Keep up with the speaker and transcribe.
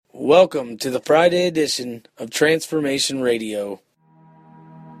Welcome to the Friday edition of Transformation Radio.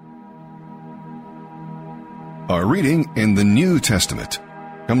 Our reading in the New Testament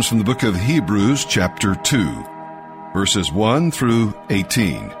comes from the book of Hebrews, chapter 2, verses 1 through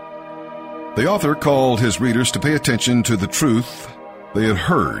 18. The author called his readers to pay attention to the truth they had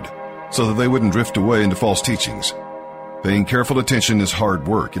heard so that they wouldn't drift away into false teachings. Paying careful attention is hard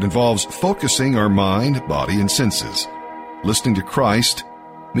work. It involves focusing our mind, body, and senses. Listening to Christ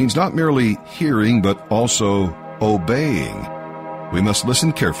means not merely hearing, but also obeying. We must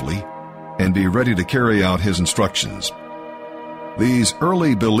listen carefully and be ready to carry out his instructions. These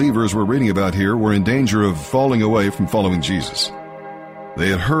early believers we're reading about here were in danger of falling away from following Jesus. They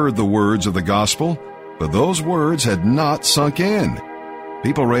had heard the words of the gospel, but those words had not sunk in.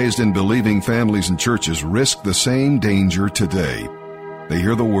 People raised in believing families and churches risk the same danger today. They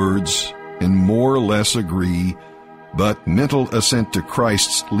hear the words and more or less agree, but mental assent to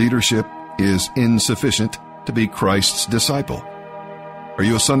Christ's leadership is insufficient to be Christ's disciple. Are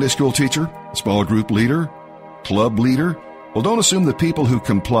you a Sunday school teacher, small group leader, club leader? Well, don't assume that people who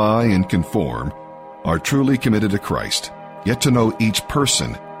comply and conform are truly committed to Christ. Get to know each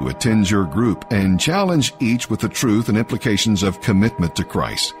person who attends your group and challenge each with the truth and implications of commitment to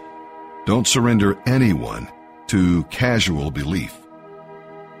Christ. Don't surrender anyone to casual belief.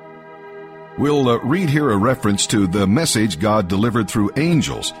 We'll read here a reference to the message God delivered through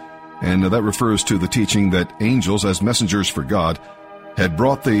angels, and that refers to the teaching that angels, as messengers for God, had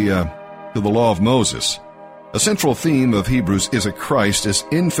brought to the law of Moses. A central theme of Hebrews is that Christ is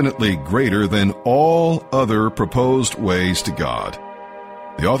infinitely greater than all other proposed ways to God.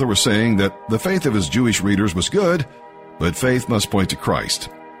 The author was saying that the faith of his Jewish readers was good, but faith must point to Christ.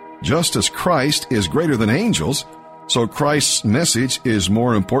 Just as Christ is greater than angels, so Christ's message is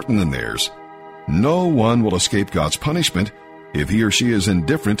more important than theirs. No one will escape God's punishment if he or she is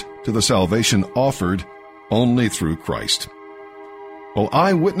indifferent to the salvation offered only through Christ. Well,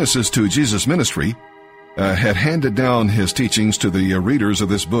 eyewitnesses to Jesus' ministry had handed down his teachings to the readers of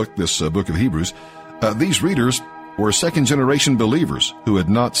this book of Hebrews. These readers were second-generation believers who had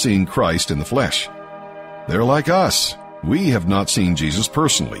not seen Christ in the flesh. They're like us. We have not seen Jesus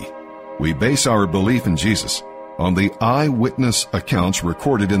personally. We base our belief in Jesus on the eyewitness accounts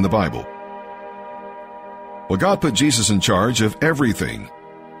recorded in the Bible. Well, God put Jesus in charge of everything,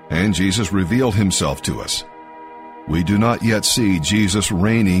 and Jesus revealed himself to us. We do not yet see Jesus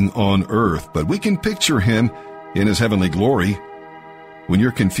reigning on earth, but we can picture him in his heavenly glory. When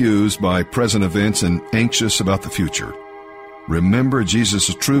you're confused by present events and anxious about the future, remember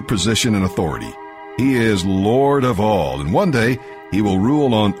Jesus' true position and authority. He is Lord of all, and one day he will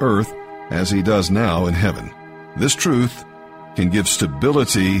rule on earth as he does now in heaven. This truth can give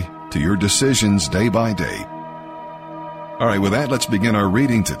stability to your decisions day by day. All right, with that, let's begin our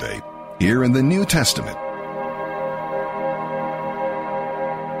reading today, here in the New Testament.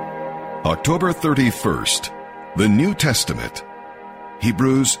 October 31st, the New Testament,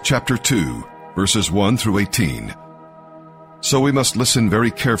 Hebrews chapter 2, verses 1 through 18. So we must listen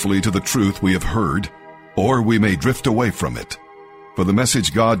very carefully to the truth we have heard, or we may drift away from it. For the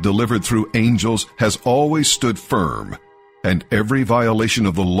message God delivered through angels has always stood firm, and every violation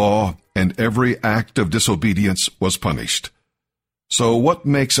of the law and every act of disobedience was punished. So what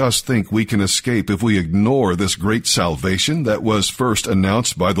makes us think we can escape if we ignore this great salvation that was first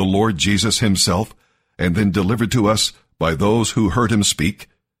announced by the Lord Jesus himself and then delivered to us by those who heard him speak?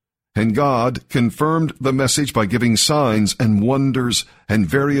 And God confirmed the message by giving signs and wonders and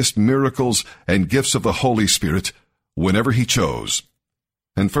various miracles and gifts of the Holy Spirit whenever he chose.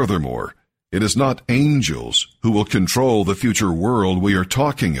 And furthermore, it is not angels who will control the future world we are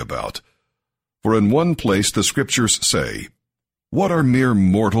talking about. For in one place the Scriptures say, "What are mere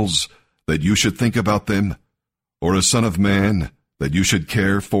mortals that you should think about them, or a son of man that you should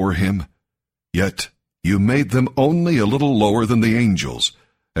care for him? Yet you made them only a little lower than the angels,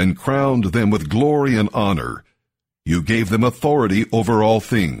 and crowned them with glory and honor. You gave them authority over all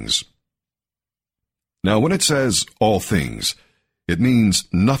things." Now, when it says all things, it means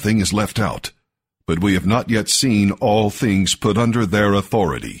nothing is left out, but we have not yet seen all things put under their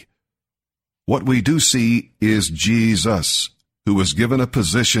authority. What we do see is Jesus, who was given a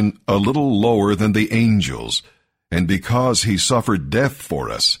position a little lower than the angels, and because he suffered death for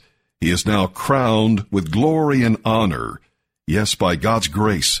us, he is now crowned with glory and honor. Yes, by God's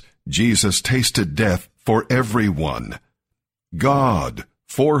grace, Jesus tasted death for everyone. God,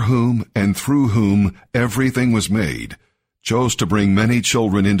 for whom and through whom everything was made, chose to bring many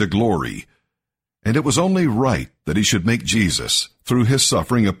children into glory. And it was only right that he should make Jesus, through his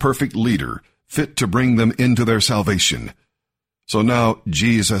suffering, a perfect leader, fit to bring them into their salvation. So now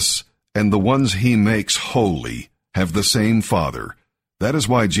Jesus and the ones he makes holy have the same Father. That is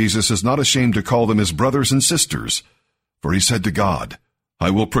why Jesus is not ashamed to call them his brothers and sisters. For he said to God, I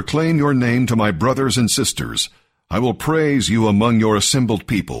will proclaim your name to my brothers and sisters. I will praise you among your assembled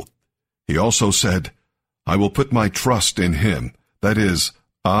people. He also said, I will put my trust in him, that is,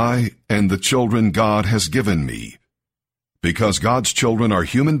 I and the children God has given me. Because God's children are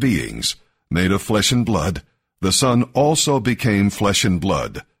human beings, made of flesh and blood, the Son also became flesh and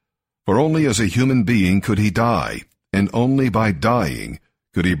blood. For only as a human being could he die, and only by dying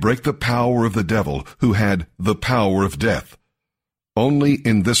could he break the power of the devil, who had the power of death. Only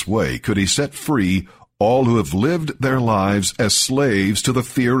in this way could he set free all who have lived their lives as slaves to the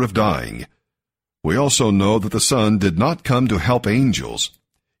fear of dying. We also know that the Son did not come to help angels.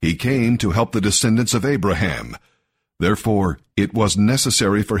 He came to help the descendants of Abraham. Therefore, it was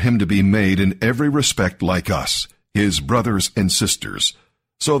necessary for him to be made in every respect like us, his brothers and sisters,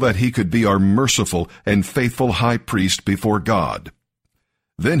 so that he could be our merciful and faithful high priest before God.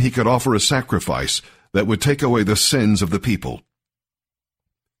 Then he could offer a sacrifice that would take away the sins of the people.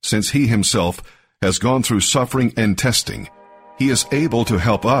 Since he himself has gone through suffering and testing, he is able to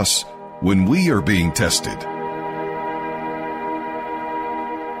help us when we are being tested.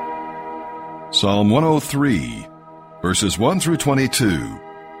 Psalm 103, verses 1 through 22.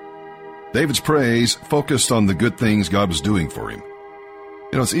 David's praise focused on the good things God was doing for him.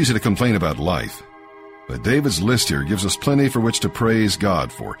 It's easy to complain about life, but David's list here gives us plenty for which to praise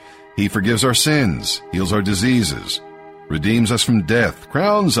God for. He forgives our sins, heals our diseases, redeems us from death,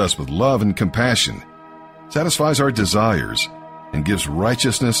 crowns us with love and compassion, satisfies our desires, and gives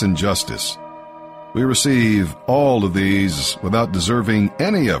righteousness and justice. We receive all of these without deserving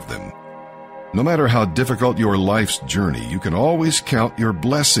any of them. No matter how difficult your life's journey, you can always count your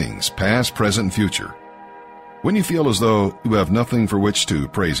blessings, past, present, and future. When you feel as though you have nothing for which to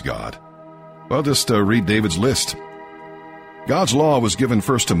praise God, well, just read David's list. God's law was given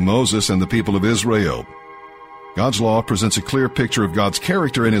first to Moses and the people of Israel. God's law presents a clear picture of God's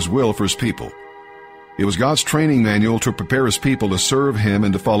character and his will for his people. It was God's training manual to prepare his people to serve him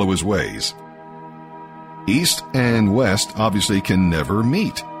and to follow his ways. East and West obviously can never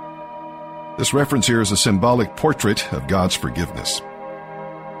meet. This reference here is a symbolic portrait of God's forgiveness.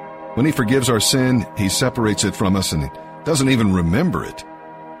 When he forgives our sin, he separates it from us and doesn't even remember it.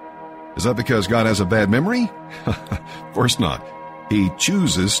 Is that because God has a bad memory? Of course not. He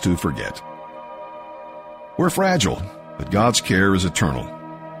chooses to forget. We're fragile, but God's care is eternal.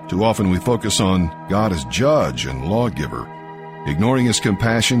 Too often we focus on God as judge and lawgiver, ignoring his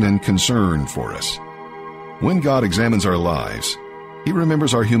compassion and concern for us. When God examines our lives, he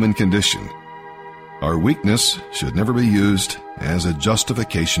remembers our human condition. Our weakness should never be used as a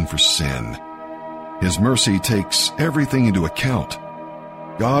justification for sin. His mercy takes everything into account.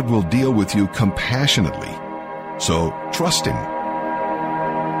 God will deal with you compassionately, so trust him.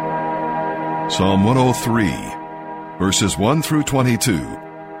 Psalm 103, verses 1 through 22,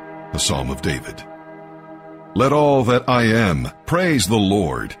 the Psalm of David. Let all that I am praise the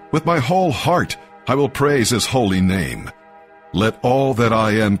Lord. With my whole heart I will praise his holy name. Let all that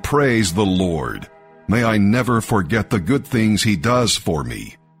I am praise the Lord. May I never forget the good things he does for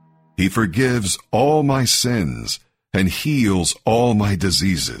me. He forgives all my sins and heals all my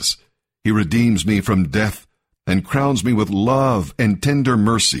diseases. He redeems me from death and crowns me with love and tender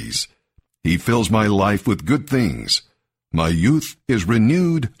mercies. He fills my life with good things. My youth is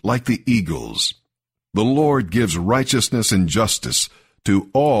renewed like the eagles. The Lord gives righteousness and justice to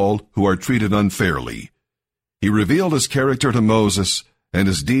all who are treated unfairly. He revealed his character to Moses and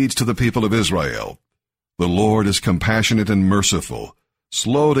his deeds to the people of Israel. The Lord is compassionate and merciful,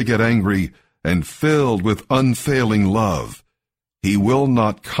 slow to get angry, and filled with unfailing love. He will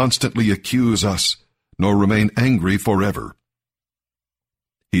not constantly accuse us, nor remain angry forever.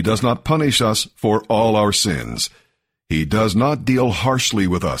 He does not punish us for all our sins. He does not deal harshly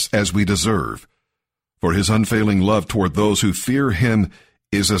with us as we deserve. For his unfailing love toward those who fear him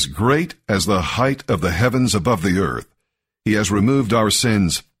is as great as the height of the heavens above the earth. He has removed our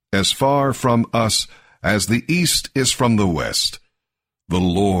sins as far from us as the east is from the west. The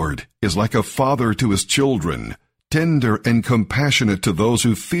Lord is like a father to his children, tender and compassionate to those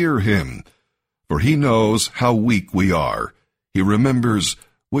who fear him. For he knows how weak we are. He remembers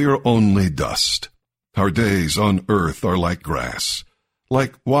we are only dust. Our days on earth are like grass.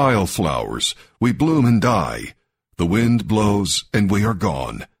 Like wildflowers, we bloom and die. The wind blows and we are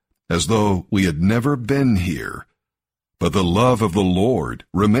gone, as though we had never been here. But the love of the Lord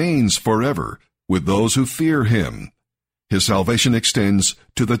remains forever with those who fear him. His salvation extends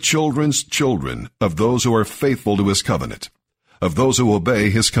to the children's children of those who are faithful to his covenant. of those who obey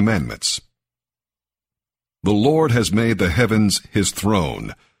his commandments. The Lord has made the heavens his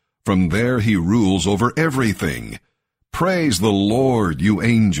throne. From there he rules over everything. Praise the Lord, you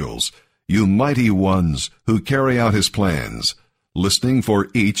angels, you mighty ones who carry out his plans, listening for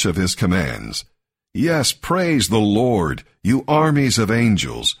each of his commands. Yes, praise the Lord, you armies of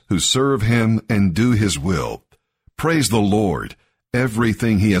angels who serve him and do his will. Praise the Lord,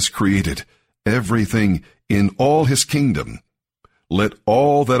 everything he has created, everything in all his kingdom. Let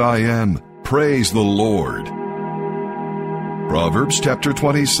all that I am praise the Lord. Proverbs chapter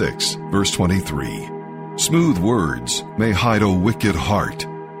 26, verse 23. Smooth words may hide a wicked heart,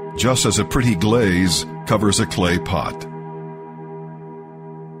 just as a pretty glaze covers a clay pot.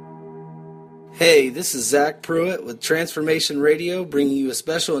 Hey, this is Zach Pruitt with Transformation Radio, bringing you a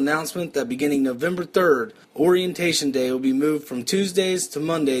special announcement that beginning November 3rd, Orientation Day will be moved from Tuesdays to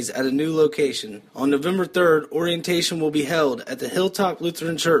Mondays at a new location. On November 3rd, orientation will be held at the Hilltop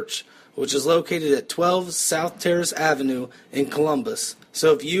Lutheran Church, which is located at 12 South Terrace Avenue in Columbus.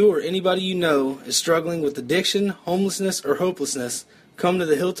 So if you or anybody you know is struggling with addiction, homelessness, or hopelessness, come to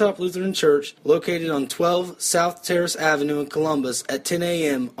the Hilltop Lutheran Church, located on 12 South Terrace Avenue in Columbus at 10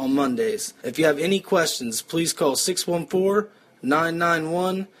 a.m. on Mondays. If you have any questions, please call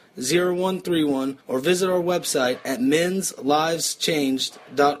 614-991-0131 or visit our website at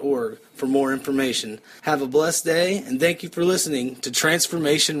mensliveschanged.org for more information. Have a blessed day, and thank you for listening to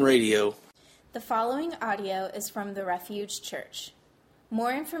Transformation Radio. The following audio is from the Refuge Church.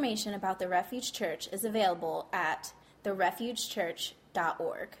 More information about the Refuge Church is available at therefugechurch.org.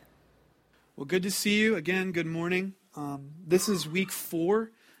 Well, good to see you again. Good morning. This is week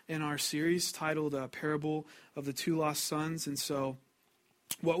 4 in our series titled Parable of the Two Lost Sons. And so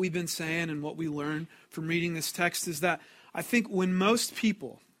what we've been saying and what we learn from reading this text is that I think when most of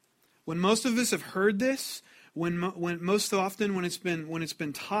us have heard this, when most often when it's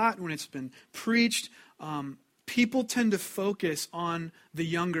been taught, when it's been preached, people tend to focus on the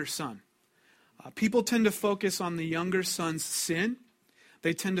younger son. People tend to focus on the younger son's sin.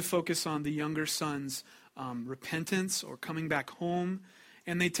 They tend to focus on the younger son's repentance or coming back home.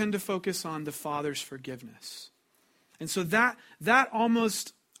 And they tend to focus on the father's forgiveness. And so that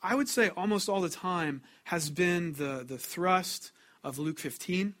almost, I would say almost all the time, has been the thrust of Luke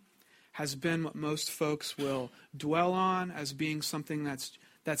 15, has been what most folks will dwell on as being something that's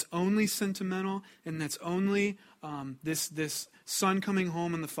only sentimental and that's only this son coming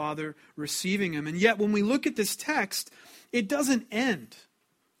home and the father receiving him. And yet when we look at this text, it doesn't end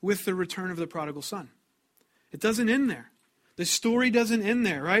with the return of the prodigal son. It doesn't end there. The story doesn't end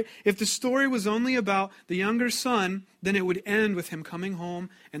there, right? If the story was only about the younger son, then it would end with him coming home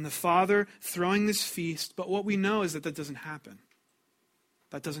and the father throwing this feast. But what we know is that doesn't happen.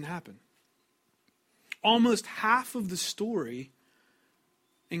 That doesn't happen. Almost half of the story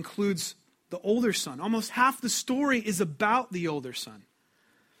includes the older son. Almost half the story is about the older son.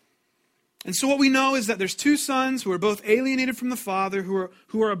 And so what we know is that there's two sons who are both alienated from the father,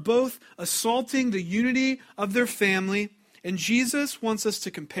 who are both assaulting the unity of their family, and Jesus wants us to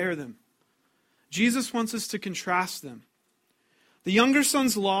compare them. Jesus wants us to contrast them. The younger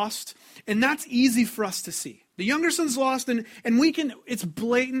son's lost, and that's easy for us to see. The younger son's lost, and it's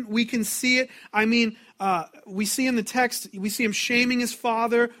blatant, we can see it. I mean, we see in the text, we see him shaming his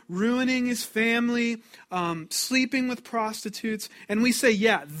father, ruining his family, sleeping with prostitutes, and we say,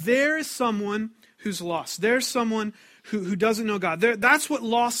 yeah, there is someone who's lost. There's someone who doesn't know God. That's what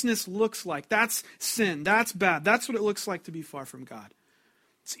lostness looks like. That's sin. That's bad. That's what it looks like to be far from God.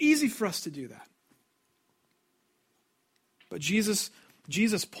 It's easy for us to do that. But Jesus'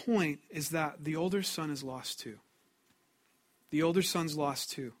 point is that the older son is lost too. The older son's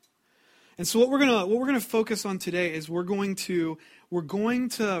lost too. And so what we're gonna focus on today is we're going to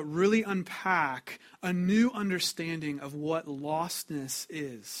really unpack a new understanding of what lostness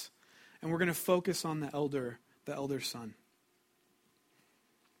is. And we're going to focus on the elder son.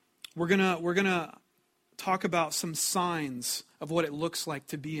 We're gonna talk about some signs of what it looks like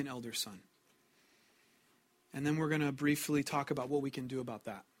to be an elder son. And then we're going to briefly talk about what we can do about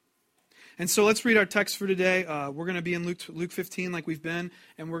that. And so let's read our text for today. We're going to be in Luke 15 like we've been,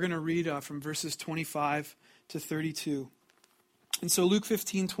 and we're going to read from verses 25 to 32. And so Luke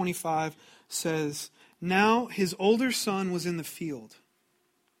 15:25 says, "Now his older son was in the field,"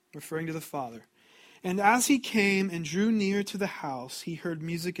 referring to the father. "And as he came and drew near to the house, he heard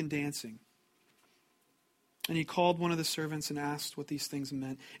music and dancing. And he called one of the servants and asked what these things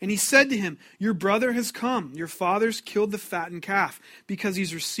meant. And he said to him, 'Your brother has come. Your father's killed the fattened calf, because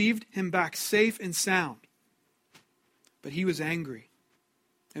he's received him back safe and sound.' But he was angry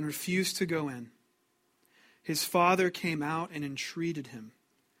and refused to go in. his father came out and entreated him.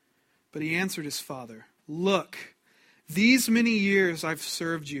 But he answered his father, "Look, these many years I've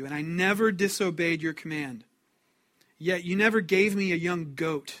served you, and I never disobeyed your command. Yet you never gave me a young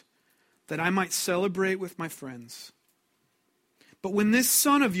goat that I might celebrate with my friends. But when this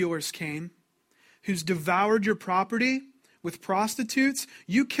son of yours came, who's devoured your property with prostitutes,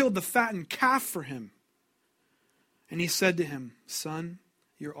 you killed the fattened calf for him." And he said to him, "Son,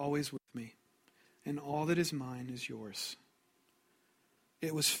 you're always with me, and all that is mine is yours."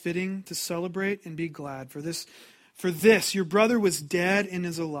 It was fitting to celebrate and be glad. For this, your brother was dead and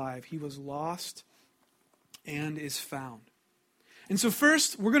is alive. He was lost and is found. And so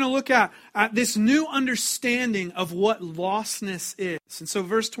first, we're going to look at this new understanding of what lostness is. And so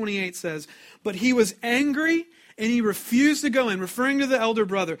verse 28 says, "But he was angry and he refused to go in," referring to the elder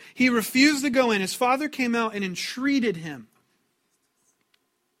brother. He refused to go in. His father came out and entreated him.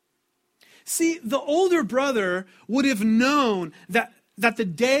 See, the older brother would have known that the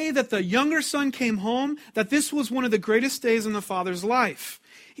day that the younger son came home, that this was one of the greatest days in the father's life.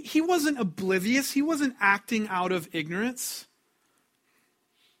 He wasn't oblivious. He wasn't acting out of ignorance.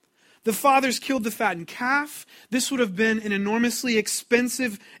 The fathers killed the fattened calf. This would have been an enormously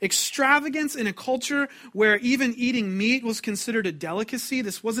expensive extravagance in a culture where even eating meat was considered a delicacy.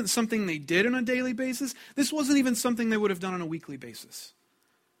 This wasn't something they did on a daily basis. This wasn't even something they would have done on a weekly basis.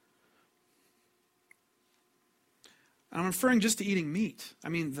 I'm referring just to eating meat. I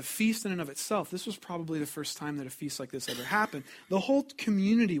mean, the feast in and of itself, this was probably the first time that a feast like this ever happened. The whole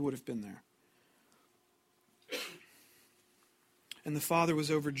community would have been there. And the father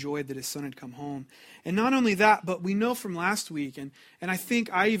was overjoyed that his son had come home. And not only that, but we know from last week, and I think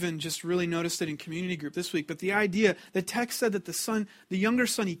I even just really noticed it in community group this week, but the idea, the text said that the younger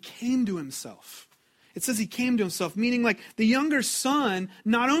son, he came to himself. It says he came to himself, meaning like the younger son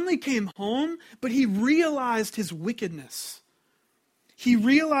not only came home, but he realized his wickedness. He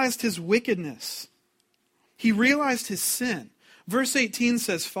realized his wickedness. He realized his sin. Verse 18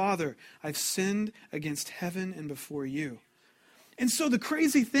 says, "Father, I've sinned against heaven and before you." And so the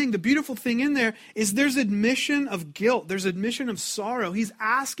crazy thing, the beautiful thing in there is there's admission of guilt. There's admission of sorrow. He's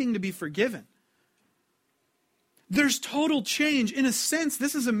asking to be forgiven. There's total change. In a sense,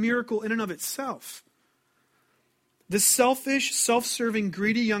 this is a miracle in and of itself. The selfish, self-serving,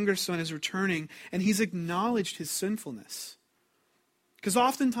 greedy younger son is returning, and he's acknowledged his sinfulness. Because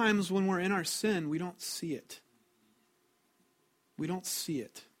oftentimes when we're in our sin, we don't see it. We don't see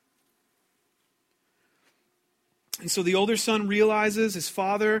it. And so the older son realizes his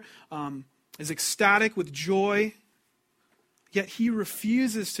father is ecstatic with joy, yet he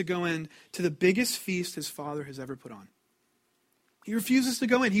refuses to go in to the biggest feast his father has ever put on. He refuses to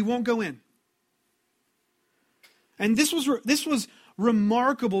go in. He won't go in. And this was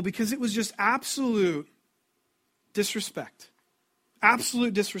remarkable because it was just absolute disrespect.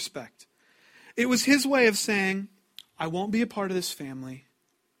 Absolute disrespect. It was his way of saying, I won't be a part of this family,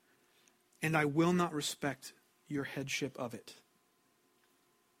 and I will not respect your headship of it.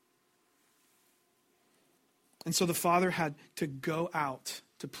 And so the father had to go out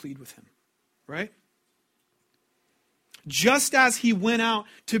to plead with him, right? Just as he went out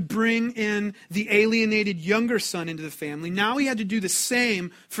to bring in the alienated younger son into the family, now he had to do the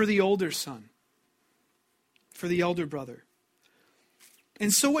same for the older son, for the elder brother.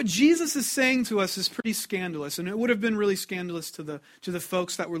 And so what Jesus is saying to us is pretty scandalous, and it would have been really scandalous to the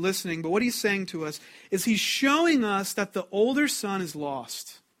folks that were listening, but what he's saying to us is he's showing us that the older son is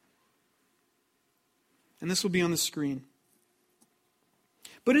lost. And this will be on the screen.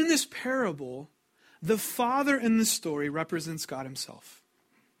 But in this parable, the father in the story represents God himself.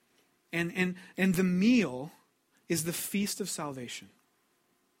 And the meal is the feast of salvation.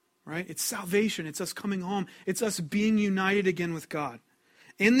 Right? It's salvation. It's us coming home. It's us being united again with God.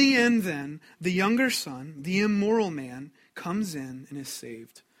 In the end then, the younger son, the immoral man, comes in and is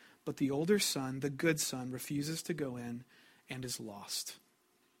saved. But the older son, the good son, refuses to go in and is lost.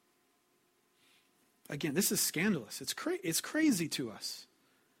 Again, this is scandalous. It's crazy to us.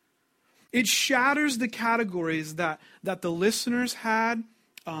 It shatters the categories that the listeners had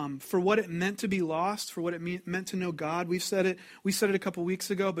for what it meant to be lost, for what it meant to know God. We said it a couple weeks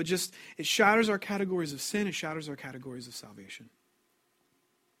ago, but just it shatters our categories of sin. It shatters our categories of salvation.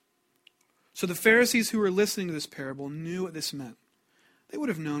 So the Pharisees who were listening to this parable knew what this meant. They would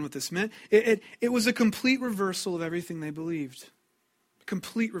have known what this meant. It was a complete reversal of everything they believed. A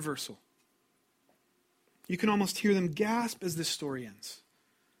complete reversal. You can almost hear them gasp as this story ends.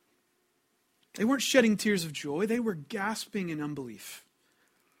 They weren't shedding tears of joy. They were gasping in unbelief.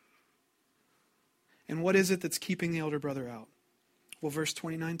 And what is it that's keeping the elder brother out? Well, verse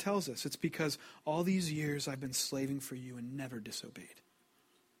 29 tells us it's because all these years I've been slaving for you and never disobeyed.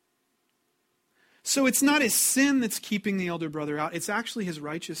 So it's not his sin that's keeping the elder brother out. It's actually his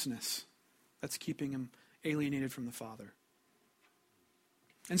righteousness that's keeping him alienated from the Father.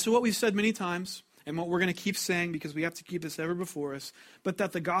 And so what we've said many times, and what we're going to keep saying because we have to keep this ever before us, but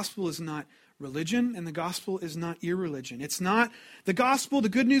that the gospel is not religion and the gospel is not irreligion. It's not the gospel, the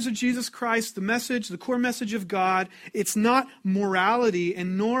good news of Jesus Christ, the message, the core message of God. It's not morality,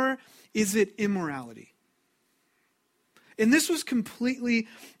 and nor is it immorality. And this was completely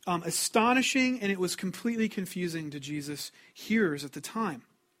astonishing, and it was completely confusing to Jesus' hearers at the time.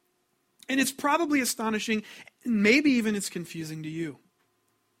 And it's probably astonishing, maybe even it's confusing to you.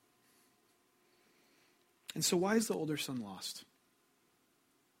 And so why is the older son lost?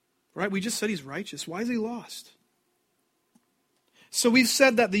 Right? We just said he's righteous. Why is he lost? So we've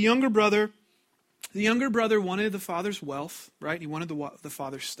said that the younger brother wanted the father's wealth, right? He wanted the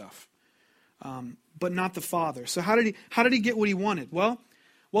father's stuff, but not the father. So how did he get what he wanted? Well,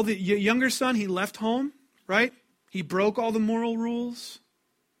 the younger son, he left home, right? He broke all the moral rules.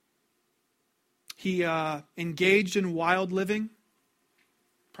 He engaged in wild living,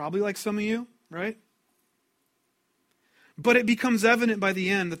 probably like some of you, right? But it becomes evident by the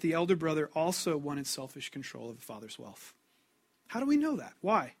end that the elder brother also wanted selfish control of the father's wealth. How do we know that?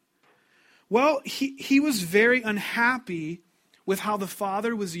 Why? Well, he was very unhappy with how the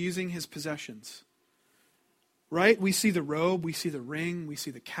father was using his possessions. Right? We see the robe, we see the ring, we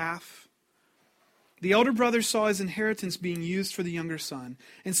see the calf. The elder brother saw his inheritance being used for the younger son.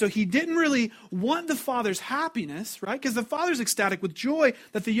 And so he didn't really want the father's happiness, right? Because the father's ecstatic with joy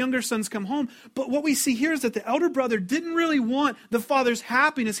that the younger son's come home. But what we see here is that the elder brother didn't really want the father's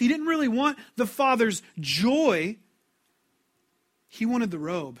happiness. He didn't really want the father's joy. He wanted the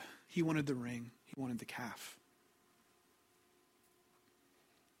robe. He wanted the ring. He wanted the calf.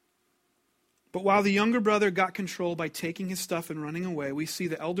 But while the younger brother got control by taking his stuff and running away, we see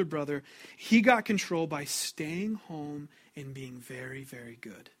the elder brother, he got control by staying home and being very, very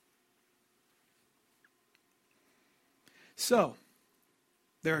good. So,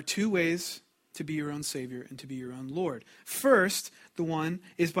 there are two ways to be your own Savior and to be your own Lord. First, the one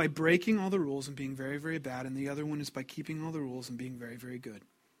is by breaking all the rules and being very, very bad, and the other one is by keeping all the rules and being very, very good.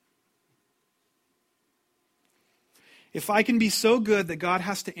 If I can be so good that God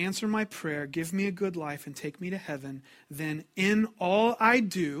has to answer my prayer, give me a good life, and take me to heaven, then in all I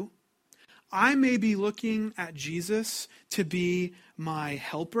do, I may be looking at Jesus to be my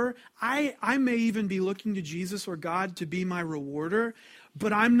helper. I may even be looking to Jesus or God to be my rewarder,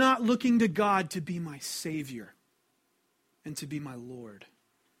 but I'm not looking to God to be my Savior and to be my Lord.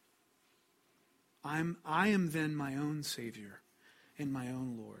 I am then my own Savior and my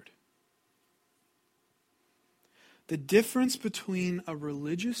own Lord. The difference between a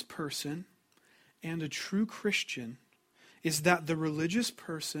religious person and a true Christian is that the religious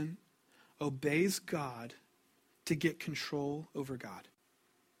person obeys God to get control over God.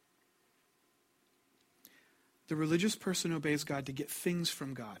 The religious person obeys God to get things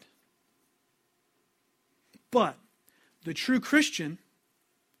from God. But the true Christian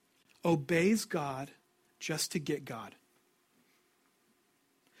obeys God just to get God.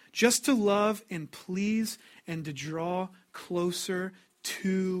 Just to love and please and to draw closer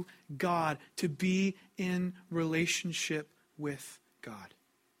to God, to be in relationship with God.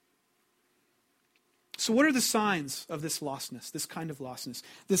 So what are the signs of this lostness, this kind of lostness,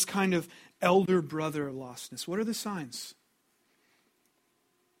 this kind of elder brother lostness? What are the signs?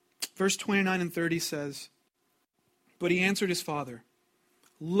 Verse 29 and 30 says, "But he answered his father,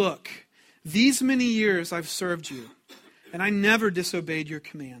 'Look, these many years I've served you, and I never disobeyed your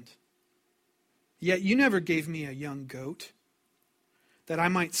command. Yet you never gave me a young goat that I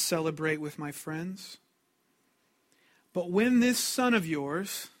might celebrate with my friends. But when this son of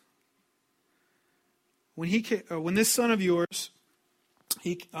yours,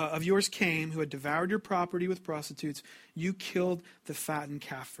 came, who had devoured your property with prostitutes, you killed the fattened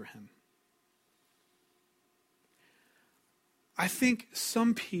calf for him.'" I think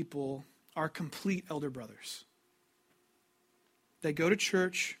some people are complete elder brothers. They go to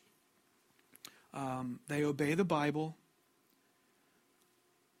church, they obey the Bible,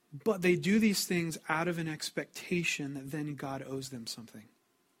 but they do these things out of an expectation that then God owes them something.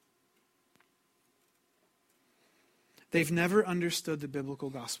 They've never understood the biblical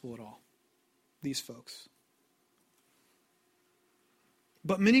gospel at all, these folks.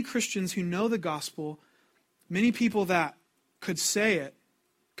 But many Christians who know the gospel, many people that could say it,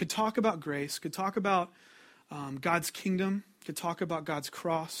 could talk about grace, could talk about God's kingdom, could talk about God's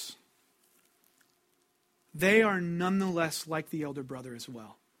cross. they are nonetheless like the elder brother as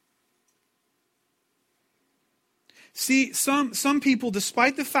well. See, some people,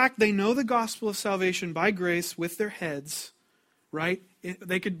 despite the fact they know the gospel of salvation by grace with their heads, right?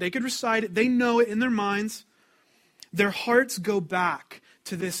 They could recite it, they know it in their minds. Their hearts go back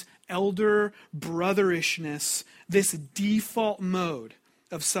to this elder brotherishness, this default mode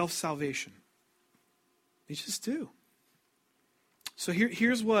of self-salvation. They just do. So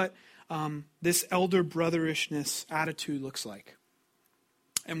here's what this elder brotherishness attitude looks like.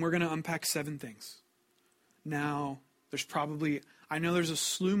 And we're going to unpack 7 things. Now, there's probably, I know there's a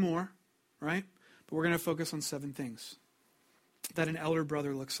slew more, right? But we're going to focus on 7 things that an elder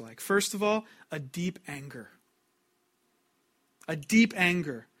brother looks like. First of all, a deep anger. A deep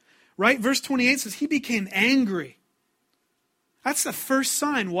anger. Right? Verse 28 says, he became angry. That's the first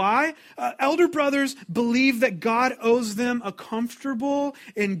sign. Why? Elder brothers believe that God owes them a comfortable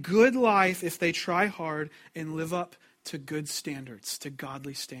and good life if they try hard and live up to good standards, to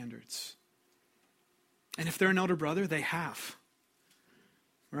godly standards. And if they're an elder brother, they have.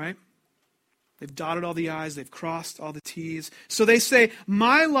 Right? They've dotted all the I's, they've crossed all the T's. So they say,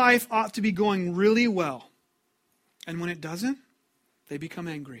 my life ought to be going really well. And when it doesn't, they become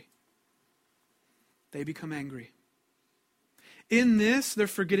angry. They become angry. In this, they're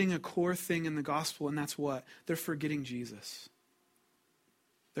forgetting a core thing in the gospel, and that's what? They're forgetting Jesus.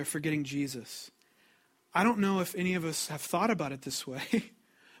 They're forgetting Jesus. I don't know if any of us have thought about it this way,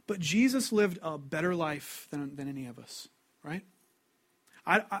 but Jesus lived a better life than any of us, right?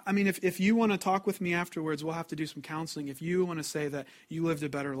 I mean, if you want to talk with me afterwards, we'll have to do some counseling if you want to say that you lived a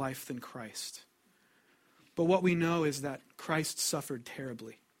better life than Christ. But what we know is that Christ suffered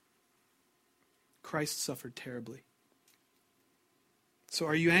terribly. Christ suffered terribly. So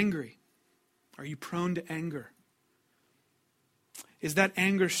are you angry? Are you prone to anger? Is that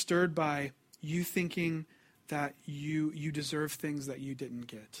anger stirred by you thinking that you deserve things that you didn't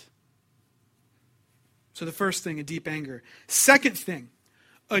get? So the first thing, a deep anger. Second thing,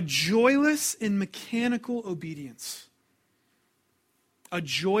 a joyless and mechanical obedience. A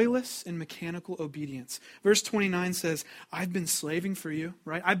joyless and mechanical obedience. Verse 29 says, I've been slaving for you,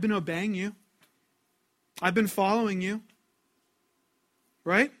 right? I've been obeying you. I've been following you.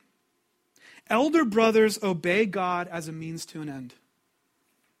 Right? Elder brothers obey God as a means to an end.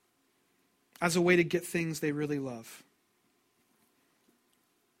 As a way to get things they really love.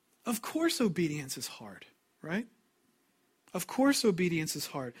 Of course obedience is hard, right? Of course obedience is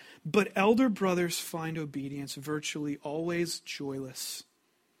hard. But elder brothers find obedience virtually always joyless.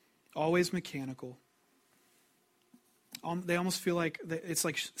 Always mechanical. They almost feel like it's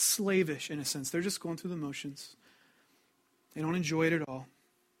like slavish in a sense. They're just going through the motions. They don't enjoy it at all.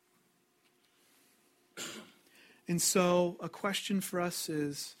 And so a question for us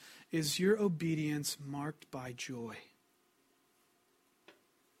is your obedience marked by joy?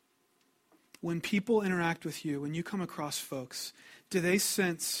 When people interact with you, when you come across folks, do they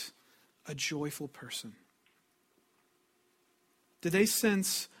sense a joyful person? Do they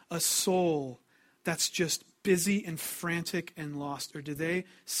sense a soul that's just busy and frantic and lost? Or do they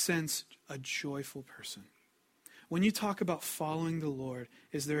sense a joyful person? When you talk about following the Lord,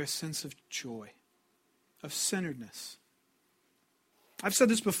 is there a sense of joy, of centeredness? I've said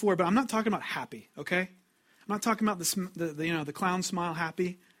this before, but I'm not talking about happy, okay? I'm not talking about the clown smile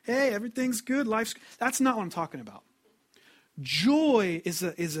happy. Hey, everything's good, life's good. That's not what I'm talking about. Joy is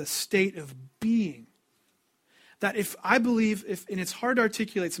a state of being. That and it's hard to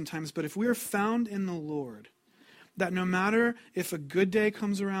articulate sometimes, but if we are found in the Lord, that no matter if a good day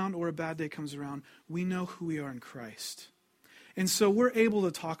comes around or a bad day comes around, we know who we are in Christ. And so we're able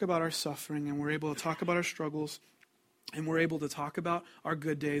to talk about our suffering, and we're able to talk about our struggles, and we're able to talk about our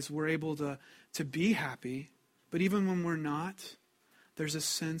good days. We're able to be happy, but even when we're not, there's a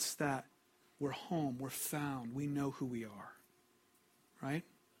sense that we're home, we're found, we know who we are. Right?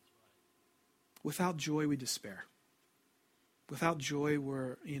 Without joy, we despair. Without joy,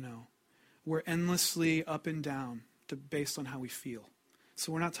 we're endlessly up and down based on how we feel.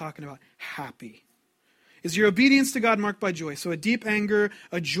 So we're not talking about happy. Is your obedience to God marked by joy? So a deep anger,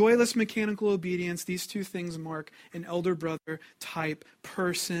 a joyless mechanical obedience, these two things mark an elder brother type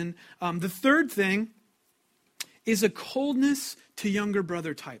person. The third thing is a coldness to younger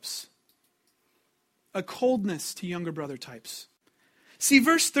brother types. A coldness to younger brother types. See,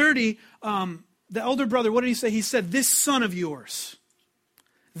 verse 30, the elder brother, what did he say? He said, this son of yours.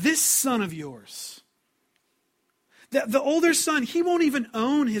 This son of yours. The older son, he won't even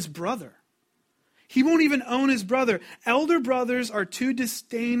own his brother. He won't even own his brother. Elder brothers are too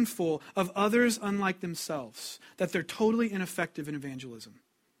disdainful of others unlike themselves, that they're totally ineffective in evangelism.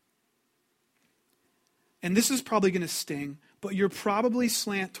 And this is probably going to sting, but you're probably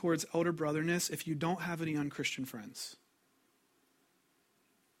slant towards elder brotherness if you don't have any unchristian friends.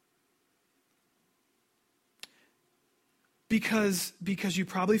 Because you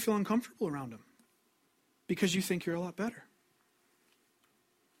probably feel uncomfortable around them. Because you think you're a lot better.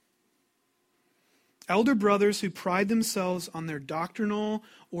 Elder brothers who pride themselves on their doctrinal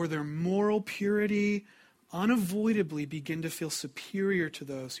or their moral purity unavoidably begin to feel superior to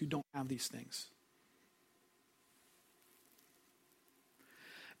those who don't have these things.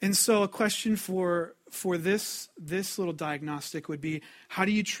 And so a question for this little diagnostic would be, how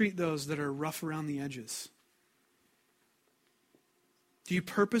do you treat those that are rough around the edges? Do you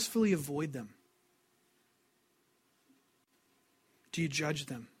purposefully avoid them? Do you judge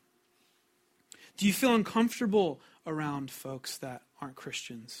them? Do you feel uncomfortable around folks that aren't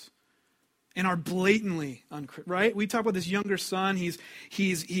Christians and are blatantly unchristian? Right? We talk about this younger son. He's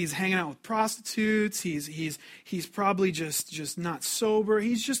hanging out with prostitutes. He's probably just not sober.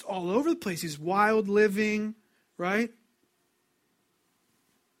 He's just all over the place. He's wild living, right?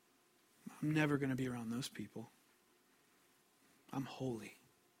 I'm never going to be around those people. I'm holy.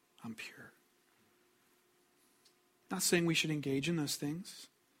 I'm pure. Not saying we should engage in those things.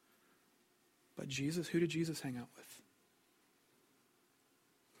 But Jesus, who did Jesus hang out with?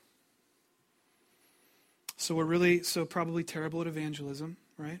 So we're probably terrible at evangelism,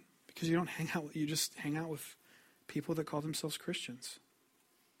 right? Because you just hang out with people that call themselves Christians.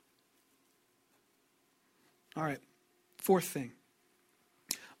 All right, fourth thing.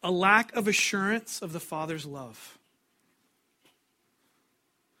 A lack of assurance of the Father's love.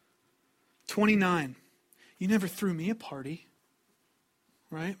 29. You never threw me a party,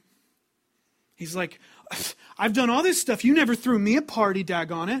 right? He's like, I've done all this stuff. You never threw me a party,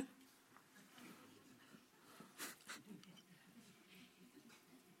 daggone it.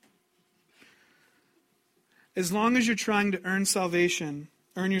 As long as you're trying to earn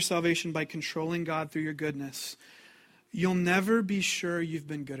your salvation by controlling God through your goodness, you'll never be sure you've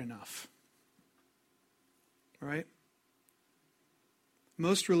been good enough. Right?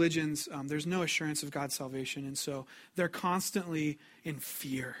 Most religions, there's no assurance of God's salvation, and so they're constantly in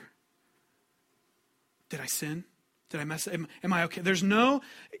fear. Did I sin? Did I mess up? Am I okay? There's not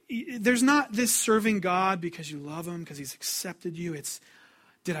this serving God because you love Him, because He's accepted you. It's,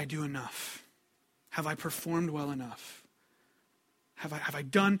 did I do enough? Have I performed well enough? Have I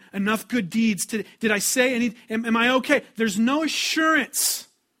done enough good deeds? Did I say anything? Am I okay? There's no assurance.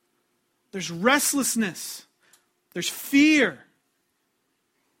 There's restlessness. There's fear.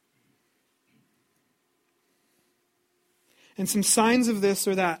 And some signs of this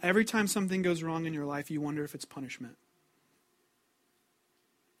are that every time something goes wrong in your life, you wonder if it's punishment.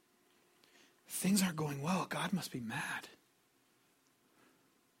 Things aren't going well. God must be mad.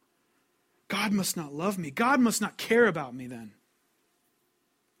 God must not love me. God must not care about me then.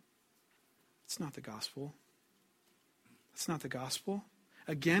 It's not the gospel. It's not the gospel.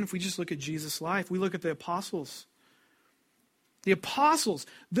 Again, if we just look at Jesus' life, we look at the apostles. The apostles,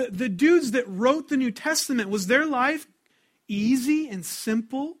 the dudes that wrote the New Testament, was their life easy and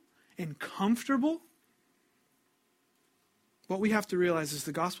simple and comfortable? What we have to realize is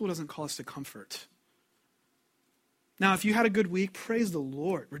the gospel doesn't call us to comfort. Now, if you had a good week, praise the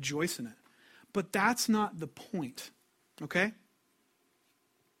Lord, rejoice in it. But that's not the point, okay?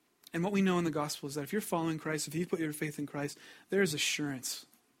 And what we know in the gospel is that if you're following Christ, if you put your faith in Christ, there is assurance.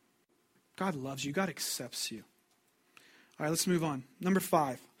 God loves you. God accepts you. All right, let's move on. Number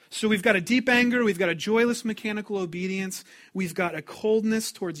 5. So we've got a deep anger, we've got a joyless mechanical obedience, we've got a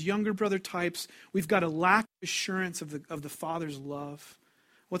coldness towards younger brother types, we've got a lack of assurance of the Father's love.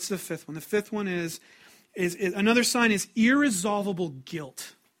 What's the fifth one? The fifth one is another sign is irresolvable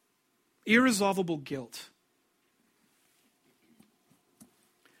guilt. Irresolvable guilt.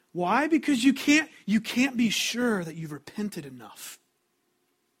 Why? Because you can't be sure that you've repented enough.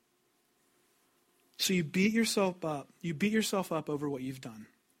 So you beat yourself up. You beat yourself up over what you've done.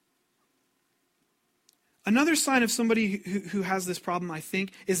 Another sign of somebody who has this problem, I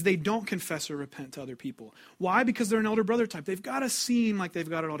think, is they don't confess or repent to other people. Why? Because they're an elder brother type. They've got to seem like they've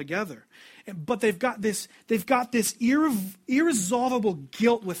got it all together. But they've got this irresolvable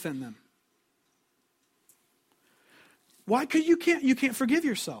guilt within them. Why? Because you can't forgive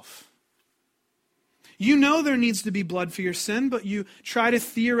yourself. You know there needs to be blood for your sin, but you try to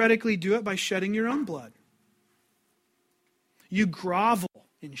theoretically do it by shedding your own blood. You grovel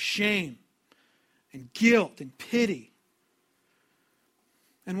in shame and guilt and pity.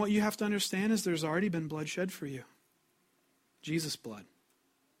 And what you have to understand is there's already been blood shed for you. Jesus' blood.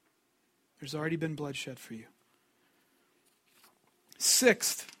 There's already been blood shed for you.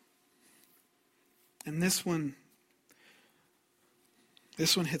 Sixth, And this one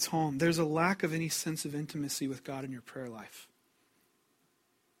hits home. There's a lack of any sense of intimacy with God in your prayer life.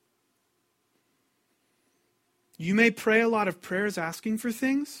 You may pray a lot of prayers asking for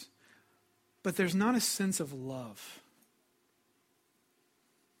things, but there's not a sense of love.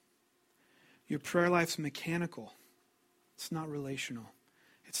 Your prayer life's mechanical. It's not relational.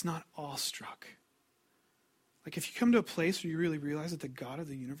 It's not awestruck. Like if you come to a place where you really realize that the God of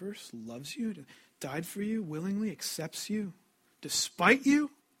the universe loves you, died for you, willingly accepts you, despite you,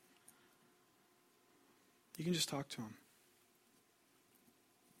 you can just talk to him.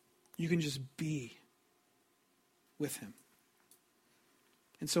 You can just be with him.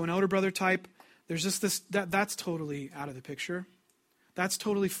 And so an elder brother type, there's just this, that's totally out of the picture. That's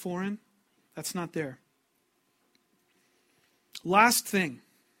totally foreign. That's not there. Last thing.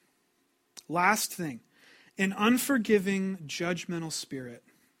 An unforgiving, judgmental spirit.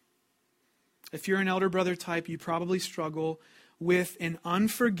 If you're an elder brother type, you probably struggle with an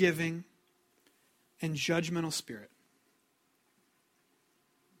unforgiving and judgmental spirit.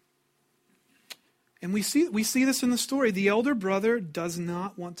 And we see this in the story. The elder brother doesn't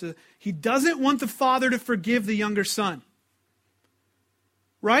want the father to forgive the younger son.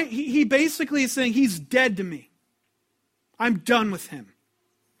 Right? He basically is saying, he's dead to me. I'm done with him.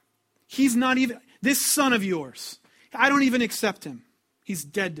 He's not even, this son of yours, I don't even accept him. He's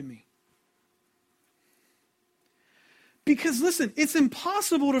dead to me. Because listen, it's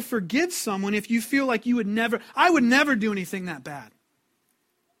impossible to forgive someone if you feel like I would never do anything that bad.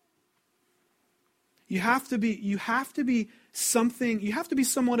 You have to be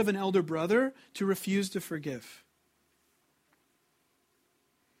somewhat of an elder brother to refuse to forgive.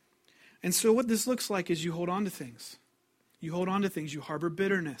 And so what this looks like is you hold on to things. You harbor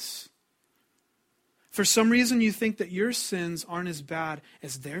bitterness. For some reason you think that your sins aren't as bad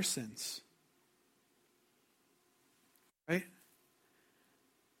as their sins. Right?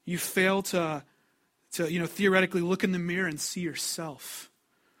 You fail to theoretically look in the mirror and see yourself.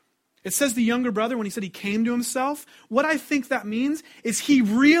 It says the younger brother, when he said he came to himself, what I think that means is he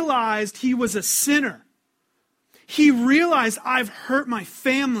realized he was a sinner. He realized, I've hurt my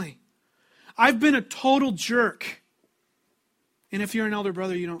family. I've been a total jerk. And if you're an elder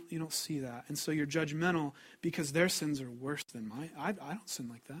brother, you don't see that. And so you're judgmental because their sins are worse than mine. I don't sin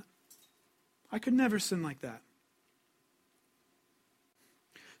like that. I could never sin like that.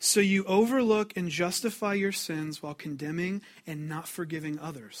 So you overlook and justify your sins while condemning and not forgiving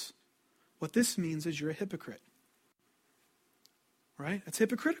others. What this means is you're a hypocrite. Right? It's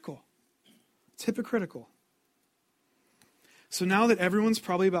hypocritical. It's hypocritical. So now that everyone's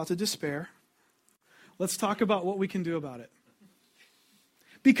probably about to despair, let's talk about what we can do about it.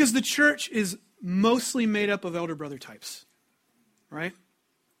 Because the church is mostly made up of elder brother types. Right?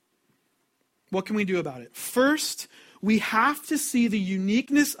 What can we do about it? First, we have to see the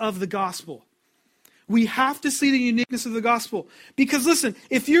uniqueness of the gospel. We have to see the uniqueness of the gospel. Because listen,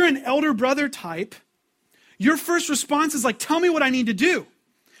 if you're an elder brother type, your first response is like, tell me what I need to do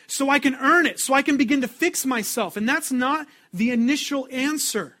so I can earn it, so I can begin to fix myself. And that's not the initial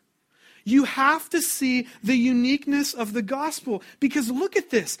answer. You have to see the uniqueness of the gospel. Because look at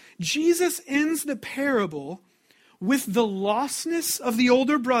this. Jesus ends the parable with the lostness of the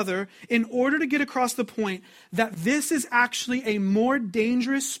older brother in order to get across the point that this is actually a more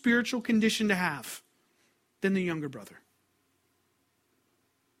dangerous spiritual condition to have than the younger brother.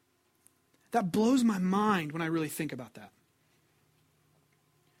 That blows my mind when I really think about that.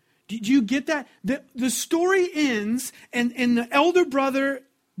 Do you get that? The story ends and the elder brother,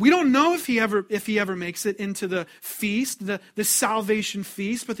 we don't know if he ever makes it into the feast, the salvation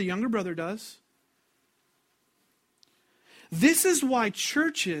feast, but the younger brother does. This is why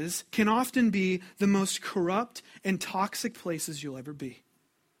churches can often be the most corrupt and toxic places you'll ever be.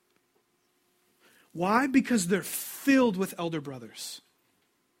 Why? Because they're filled with elder brothers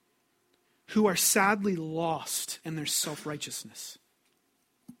who are sadly lost in their self-righteousness.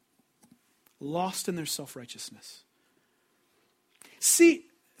 Lost in their self-righteousness. See,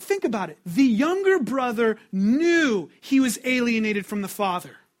 think about it. The younger brother knew he was alienated from the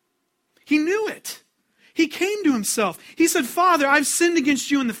father. He knew it. He came to himself. He said, Father, I've sinned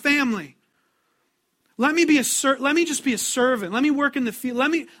against you and the family. Let me just be a servant. Let me work in the field.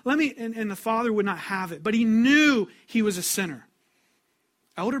 And the father would not have it. But he knew he was a sinner.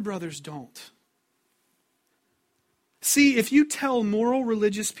 Elder brothers don't. See, if you tell moral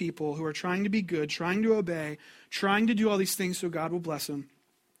religious people who are trying to be good, trying to obey, trying to do all these things so God will bless them,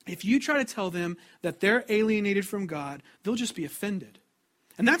 if you try to tell them that they're alienated from God, they'll just be offended.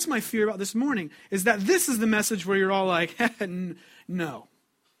 And that's my fear about this morning, is that this is the message where you're all like, no.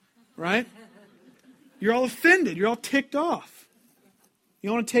 Right? You're all offended. You're all ticked off.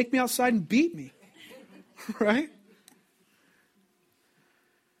 You want to take me outside and beat me, right?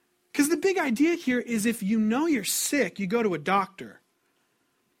 Because the big idea here is if you know you're sick, you go to a doctor.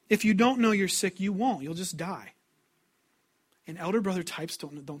 If you don't know you're sick, you won't. You'll just die. And elder brother types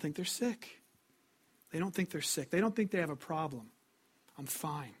don't think they're sick. They don't think they're sick. They don't think they have a problem. I'm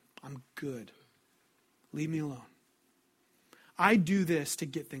fine. I'm good. Leave me alone. I do this to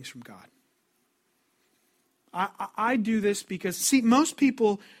get things from God. I do this because, see, most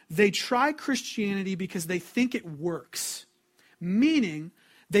people, they try Christianity because they think it works. Meaning,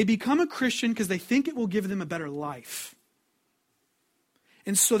 they become a Christian because they think it will give them a better life.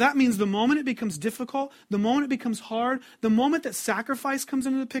 And so that means the moment it becomes difficult, the moment it becomes hard, the moment that sacrifice comes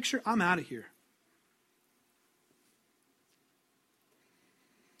into the picture, I'm out of here.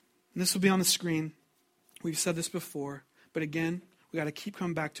 And this will be on the screen. We've said this before, but again, we got to keep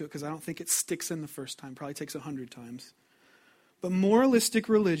coming back to it because I don't think it sticks in the first time. Probably takes 100 times. But moralistic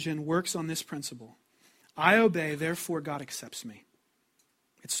religion works on this principle. I obey, therefore God accepts me.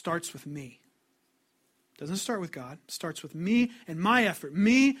 It starts with me. It doesn't start with God. It starts with me and my effort,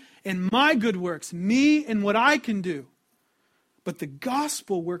 me and my good works, me and what I can do. But the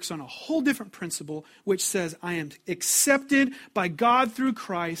gospel works on a whole different principle, which says, I am accepted by God through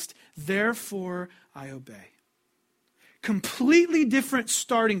Christ, therefore I obey. Completely different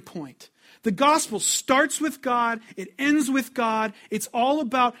starting point. The gospel starts with God, it ends with God. It's all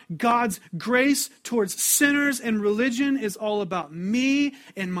about God's grace towards sinners, and religion is all about me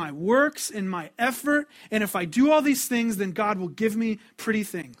and my works and my effort. And if I do all these things, then God will give me pretty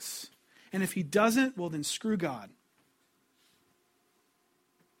things. And if he doesn't, well then screw God.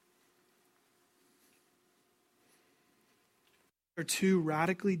 Are two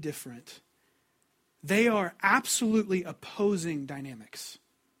radically different. They are absolutely opposing dynamics.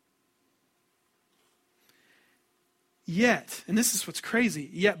 Yet, and this is what's crazy,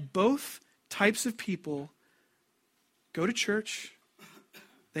 yet both types of people go to church.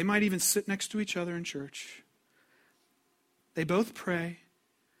 They might even sit next to each other in church. They both pray.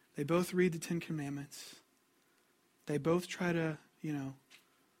 They both read the Ten Commandments. They both try to,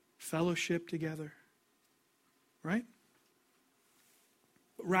 fellowship together. Right?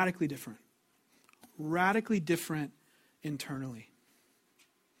 But radically different. Radically different internally.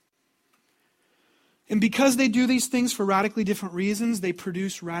 And because they do these things for radically different reasons, they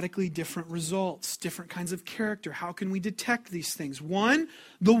produce radically different results, different kinds of character. How can we detect these things? The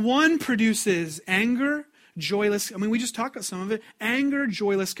one produces anger, joyless, we just talked about some of it, anger,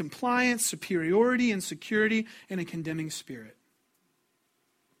 joyless compliance, superiority, insecurity, and a condemning spirit.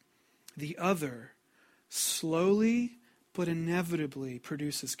 The other slowly but inevitably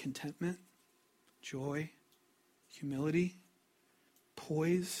produces contentment, joy, humility,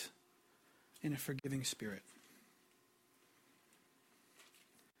 poise, and a forgiving spirit.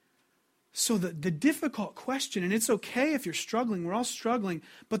 So the difficult question, and it's okay if you're struggling, we're all struggling,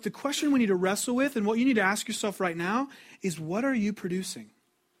 but the question we need to wrestle with and what you need to ask yourself right now is, what are you producing?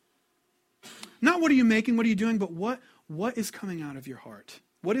 Not what are you making, what are you doing, but what is coming out of your heart?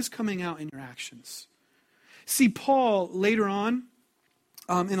 What is coming out in your actions? See, Paul, later on,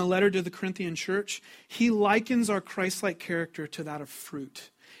 in a letter to the Corinthian church, he likens our Christ-like character to that of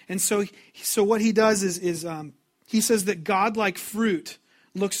fruit. And so what he does is he says that God-like fruit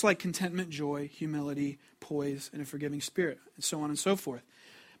looks like contentment, joy, humility, poise, and a forgiving spirit, and so on and so forth.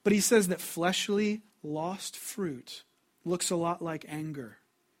 But he says that fleshly, lost fruit looks a lot like anger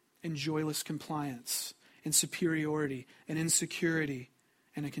and joyless compliance and superiority and insecurity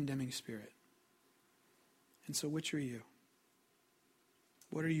and a condemning spirit. And so which are you?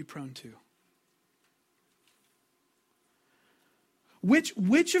 What are you prone to?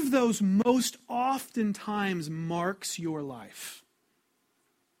 Which of those most oftentimes marks your life?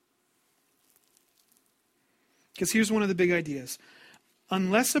 Because here's one of the big ideas.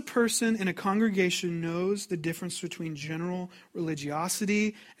 Unless a person in a congregation knows the difference between general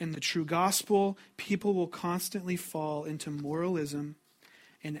religiosity and the true gospel, people will constantly fall into moralism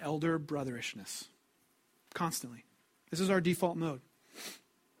and elder brotherishness. Constantly. This is our default mode.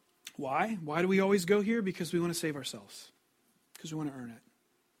 Why? Why do we always go here? Because we want to save ourselves. Because we want to earn it.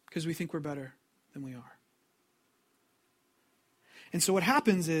 Because we think we're better than we are. And so what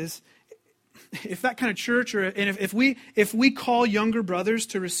happens is, if that kind of church, if we call younger brothers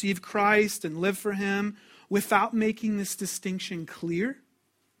to receive Christ and live for Him without making this distinction clear,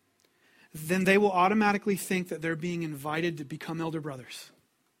 then they will automatically think that they're being invited to become elder brothers.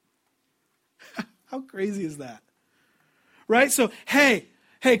 How crazy is that? Right? So, hey,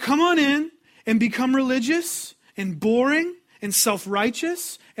 come on in and become religious and boring and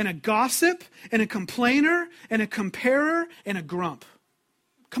self-righteous and a gossip and a complainer and a comparer and a grump.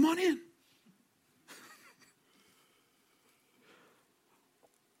 Come on in.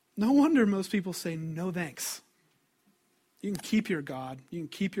 No wonder most people say no thanks. You can keep your God, you can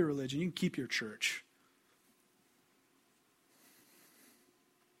keep your religion, you can keep your church.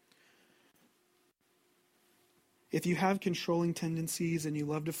 If you have controlling tendencies and you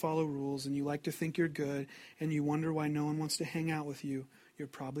love to follow rules and you like to think you're good and you wonder why no one wants to hang out with you, you're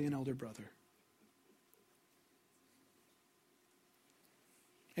probably an elder brother.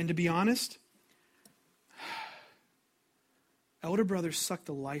 And to be honest, elder brothers suck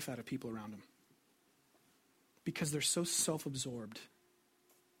the life out of people around them because they're so self-absorbed.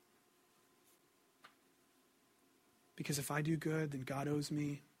 Because if I do good, then God owes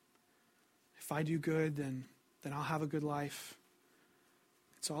me. If I do good, then I'll have a good life.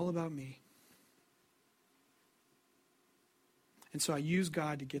 It's all about me. And so I use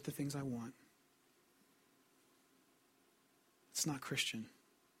God to get the things I want. It's not Christian.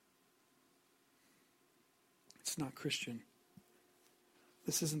 It's not Christian.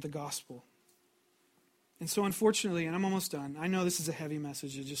 This isn't the gospel. And so unfortunately, and I'm almost done, I know this is a heavy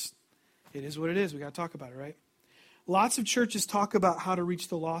message. It is what it is. We got to talk about it, right? Lots of churches talk about how to reach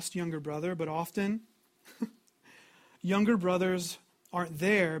the lost younger brother, but often younger brothers aren't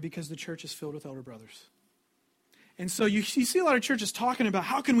there because the church is filled with elder brothers. And so you see a lot of churches talking about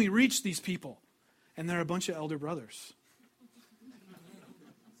how can we reach these people? And they're a bunch of elder brothers.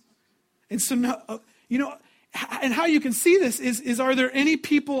 And so, and how you can see this is are there any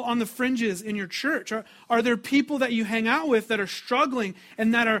people on the fringes in your church? Are there people that you hang out with that are struggling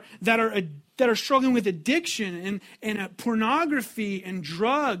and that are struggling with addiction and pornography and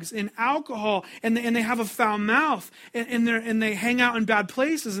drugs and alcohol and they have a foul mouth and they hang out in bad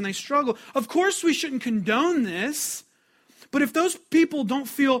places and they struggle? Of course we shouldn't condone this. But if those people don't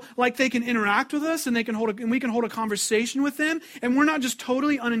feel like they can interact with us and we can hold a conversation with them and we're not just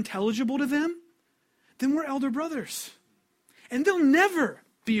totally unintelligible to them, then we're elder brothers. And they'll never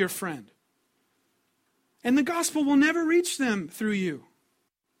be your friend. And the gospel will never reach them through you.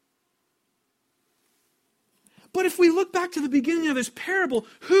 But if we look back to the beginning of this parable,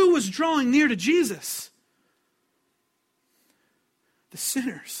 who was drawing near to Jesus? The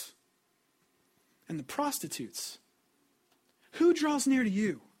sinners and the prostitutes. Who draws near to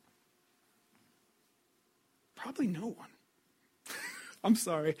you? Probably no one. I'm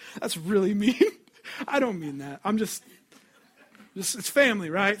sorry. That's really mean. I don't mean that. I'm just it's family,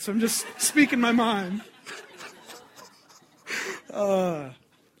 right? So I'm just speaking my mind.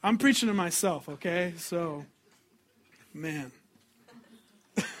 I'm preaching to myself, okay? So, man.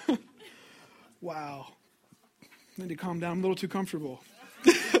 Wow. I need to calm down. I'm a little too comfortable.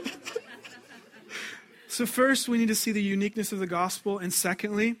 So first, we need to see the uniqueness of the gospel. And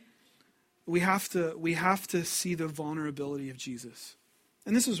secondly, we have to see the vulnerability of Jesus.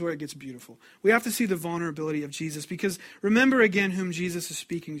 And this is where it gets beautiful. We have to see the vulnerability of Jesus because remember again whom Jesus is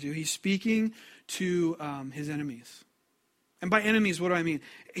speaking to. He's speaking to his enemies. And by enemies, what do I mean?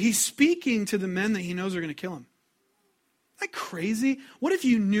 He's speaking to the men that he knows are going to kill him. Isn't that crazy? What if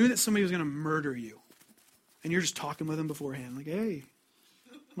you knew that somebody was going to murder you? And you're just talking with them beforehand. Like, hey,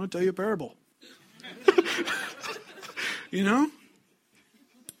 I'm going to tell you a parable. You know?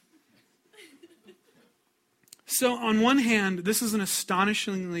 So on one hand, this is an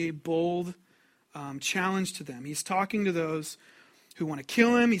astonishingly bold challenge to them. He's talking to those who want to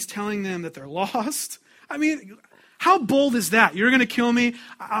kill him. He's telling them that they're lost. I mean, how bold is that? You're going to kill me.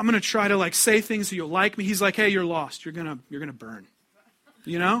 I'm going to try to say things so you'll like me. He's like, hey, you're lost. You're going to burn.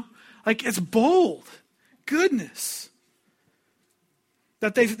 You know? It's bold. Goodness.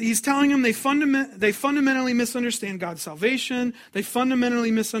 That he's telling them they fundamentally misunderstand God's salvation. They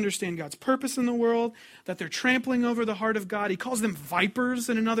fundamentally misunderstand God's purpose in the world. That they're trampling over the heart of God. He calls them vipers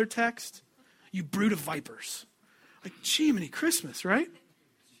in another text. You brood of vipers. Jiminy Christmas, right?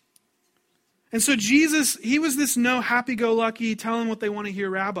 And so Jesus, he was this no happy-go-lucky, tell them what they want to hear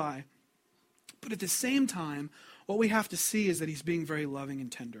rabbi. But at the same time, what we have to see is that he's being very loving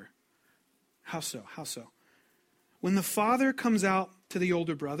and tender. How so? How so? When the father comes out to the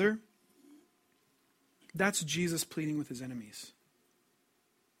older brother, that's Jesus pleading with his enemies.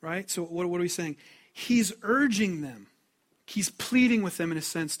 Right? So what are we saying? He's urging them. He's pleading with them in a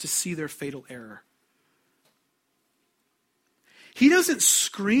sense to see their fatal error. He doesn't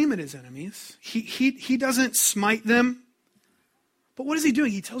scream at his enemies. He doesn't smite them. But what is he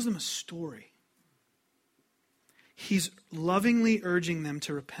doing? He tells them a story. He's lovingly urging them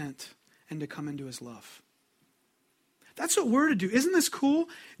to repent and to come into his love. That's what we're to do. Isn't this cool?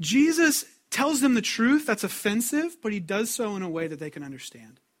 Jesus tells them the truth that's offensive, but he does so in a way that they can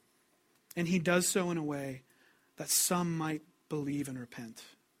understand. And he does so in a way that some might believe and repent.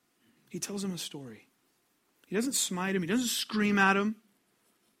 He tells them a story. He doesn't smite him. He doesn't scream at him.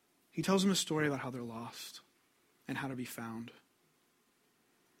 He tells them a story about how they're lost and how to be found.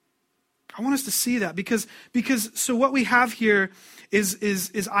 I want us to see that because so what we have here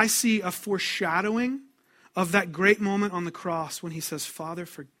is I see a foreshadowing of that great moment on the cross when he says, Father,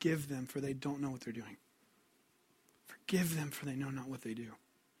 forgive them, for they don't know what they're doing. Forgive them, for they know not what they do.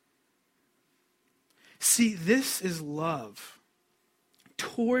 See, this is love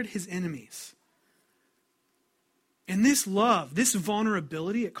toward his enemies. And this love, this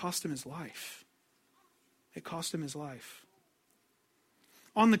vulnerability, it cost him his life. It cost him his life.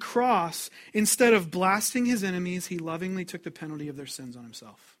 On the cross, instead of blasting his enemies, he lovingly took the penalty of their sins on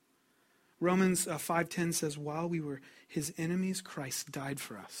himself. Romans 5:10 says, while we were his enemies, Christ died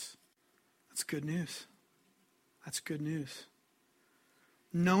for us. That's good news. That's good news.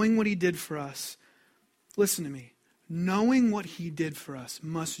 Knowing what he did for us, listen to me, knowing what he did for us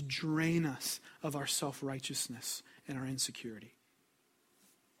must drain us of our self-righteousness and our insecurity.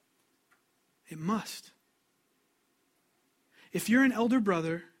 It must. If you're an elder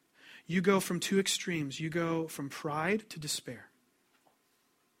brother, you go from two extremes. You go from pride to despair.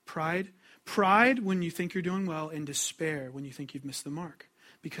 Pride when you think you're doing well, and despair when you think you've missed the mark,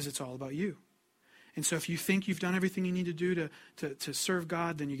 because it's all about you. And so if you think you've done everything you need to do to serve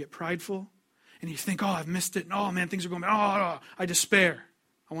God, then you get prideful. And you think, oh, I've missed it. Oh, man, things are going bad. Oh, I despair.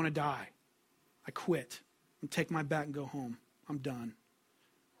 I want to die. I quit. And take my bat and go home. I'm done.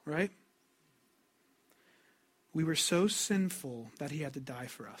 Right? We were so sinful that he had to die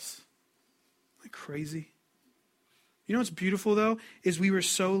for us. Isn't that crazy? You know what's beautiful, though, is we were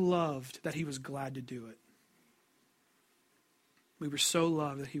so loved that he was glad to do it. We were so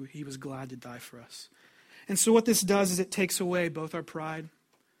loved that he was glad to die for us. And so what this does is it takes away both our pride,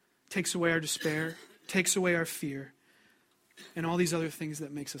 takes away our despair, takes away our fear, and all these other things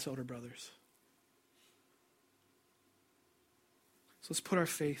that makes us elder brothers. So let's put our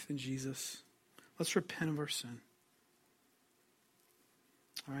faith in Jesus. Let's repent of our sin.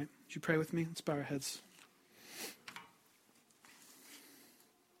 All right, would you pray with me? Let's bow our heads.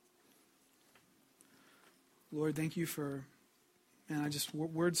 Lord, thank you for, man,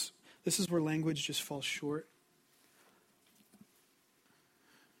 words, this is where language just falls short.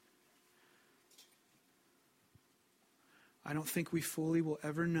 I don't think we fully will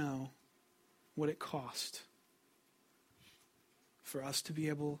ever know what it cost for us to be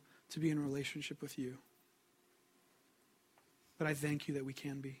able to be in a relationship with you. But I thank you that we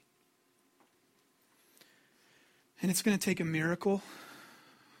can be. And it's going to take a miracle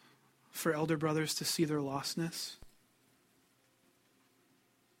for elder brothers to see their lostness.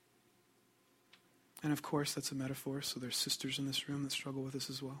 And of course, that's a metaphor, so there's sisters in this room that struggle with this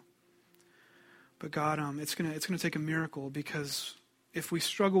as well. But God, it's going to take a miracle, because if we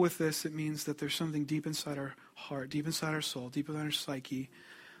struggle with this, it means that there's something deep inside our heart, deep inside our soul, deep inside our psyche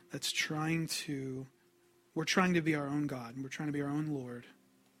that's we're trying to be our own God, and we're trying to be our own Lord.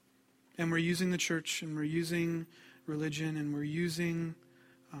 And we're using the church, and we're using religion, and we're using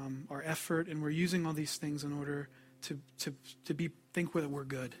our effort, and we're using all these things in order to think that we're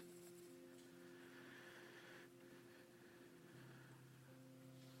good.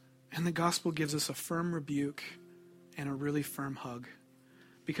 And the gospel gives us a firm rebuke and a really firm hug,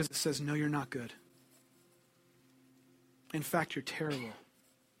 because it says, no, you're not good. In fact, you're terrible.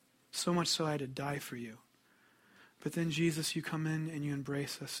 So much so I had to die for you. But then, Jesus, you come in and you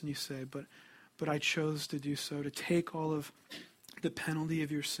embrace us and you say, but I chose to do so, to take all of the penalty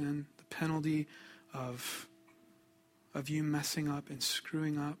of your sin, the penalty of you messing up and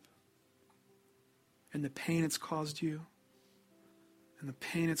screwing up, and the pain it's caused you, and the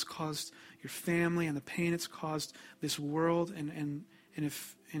pain it's caused your family, and the pain it's caused this world. And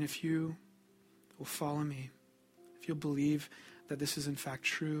if you will follow me, if you'll believe that this is in fact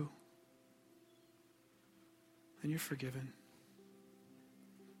true, then you're forgiven.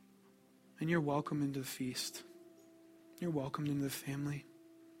 And you're welcome into the feast. You're welcomed into the family.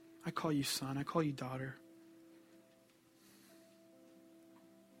 I call you son. I call you daughter.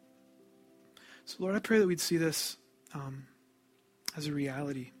 So Lord, I pray that we'd see this as a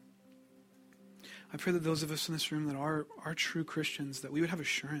reality. I pray that those of us in this room that are true Christians, that we would have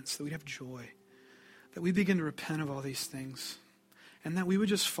assurance, that we'd have joy, that we begin to repent of all these things, and that we would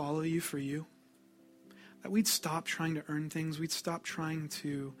just follow you for you, that we'd stop trying to earn things, we'd stop trying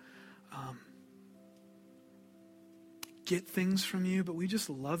to get things from you, but we just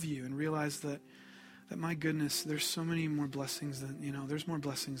love you and realize that that my goodness, there's so many more blessings than, there's more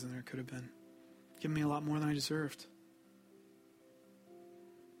blessings than there could have been. Give me a lot more than I deserved.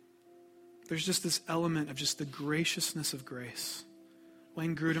 There's just this element of just the graciousness of grace.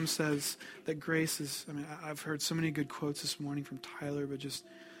 Wayne Grudem says that grace is, I've heard so many good quotes this morning from Tyler, but just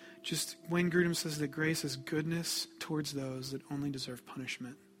Wayne Grudem says that grace is goodness towards those that only deserve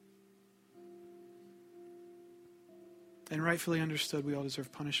punishment. And rightfully understood, we all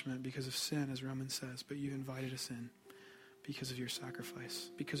deserve punishment because of sin, as Romans says, but you've invited us in because of your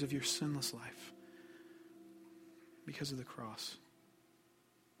sacrifice, because of your sinless life, because of the cross.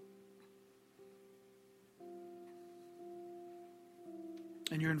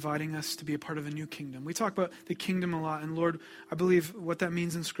 And you're inviting us to be a part of a new kingdom. We talk about the kingdom a lot, and Lord, I believe what that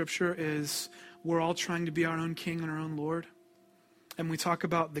means in Scripture is we're all trying to be our own king and our own Lord. And we talk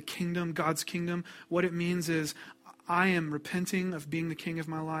about the kingdom, God's kingdom. What it means is I am repenting of being the king of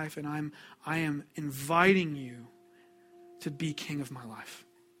my life, and I am inviting you to be king of my life.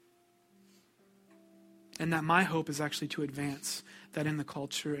 And that my hope is actually to advance that in the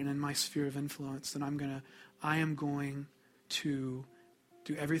culture and in my sphere of influence, that I am going to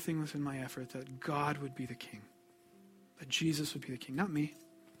do everything within my effort that God would be the king, that Jesus would be the king, not me.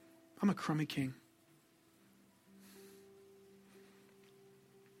 I'm a crummy king.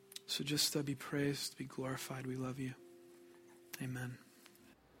 So just be praised, be glorified. We love you. Amen.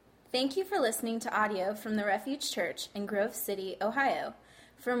 Thank you for listening to audio from the Refuge Church in Grove City, Ohio.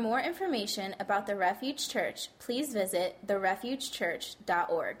 For more information about the Refuge Church, please visit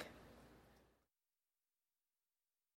therefugechurch.org.